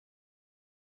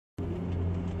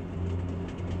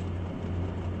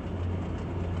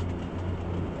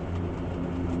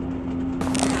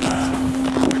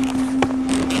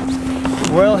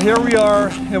Well, here we are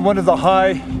in one of the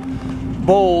high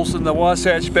bowls in the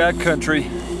Wasatch Backcountry.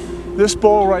 This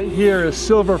bowl right here is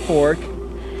Silver Fork.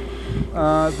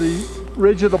 The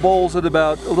ridge of the bowl's at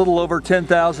about a little over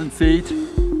 10,000 feet.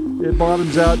 It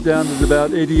bottoms out down to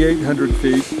about 8,800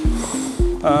 feet.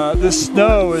 This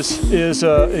snow is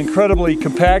incredibly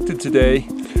compacted today,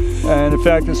 and in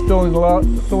fact it's filling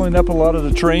up a lot of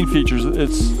the terrain features.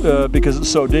 It's because it's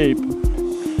so deep.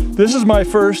 This is my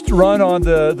first run on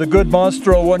the Goode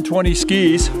Monstro 120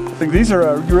 skis. I think these are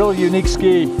a really unique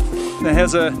ski. It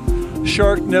has a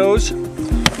shark nose,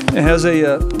 it has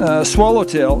a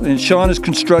swallowtail, and Sean has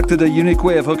constructed a unique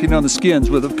way of hooking on the skins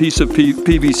with a piece of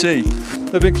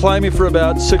PVC. They've been climbing for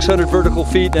about 600 vertical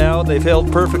feet now, and they've held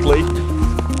perfectly.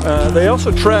 They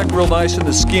also track real nice in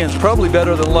the skins, probably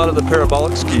better than a lot of the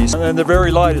parabolic skis. And they're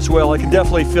very light as well. I can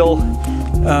definitely feel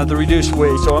the reduced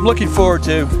weight. So I'm looking forward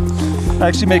to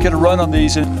actually making a run on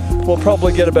these, and we'll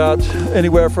probably get about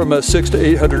anywhere from a 600 to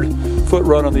 800 foot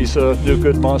run on these new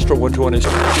Goode Monstro 120s.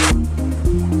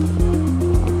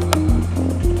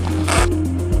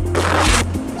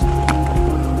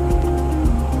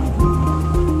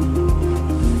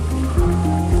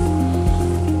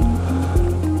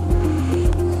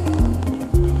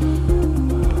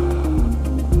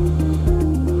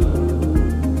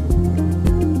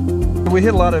 We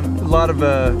hit a lot of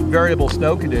variable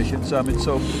snow conditions. I mean,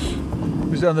 so it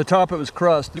was on the top. It was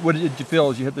crust. What did you feel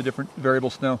as you hit the different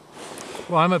variable snow?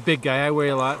 Well, I'm a big guy. I weigh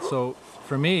a lot, so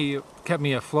for me, it kept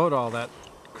me afloat all that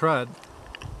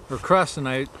crust, and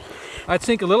I'd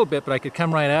sink a little bit, but I could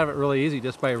come right out of it really easy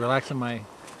just by relaxing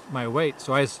my weight.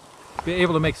 So I was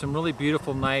able to make some really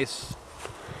beautiful, nice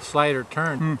slider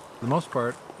turns. For the most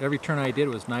part, every turn I did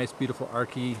was nice, beautiful,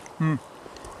 archy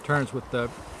turns with the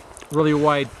really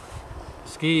wide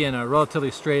ski and a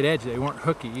relatively straight edge. They weren't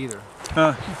hooky either.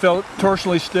 You felt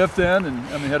torsionally stiff then, and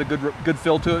I mean had a good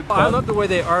feel to it. Well, I love the way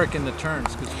they arc in the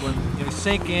turns, because when you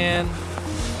sink in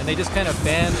and they just kind of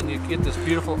bend and you get this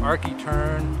beautiful archy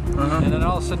turn, and then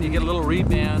all of a sudden you get a little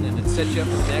rebound and it sets you up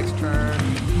for the next turn.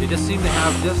 They just seem to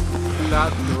have just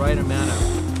about the right amount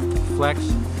of flex.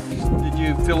 Did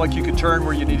you feel like you could turn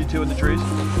where you needed to in the trees?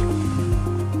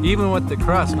 Even with the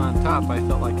crust on top, I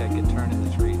felt like I could turn in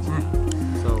the trees.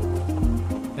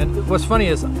 And what's funny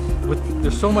is,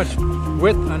 there's so much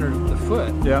width under the foot,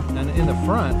 and in the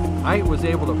front, I was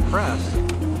able to press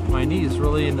my knees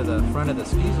really into the front of the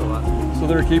skis a lot. So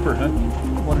they're a keeper, huh?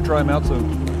 I want to try them out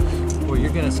soon. Well,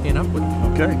 you're going to skin up with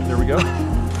them. Okay, there we go.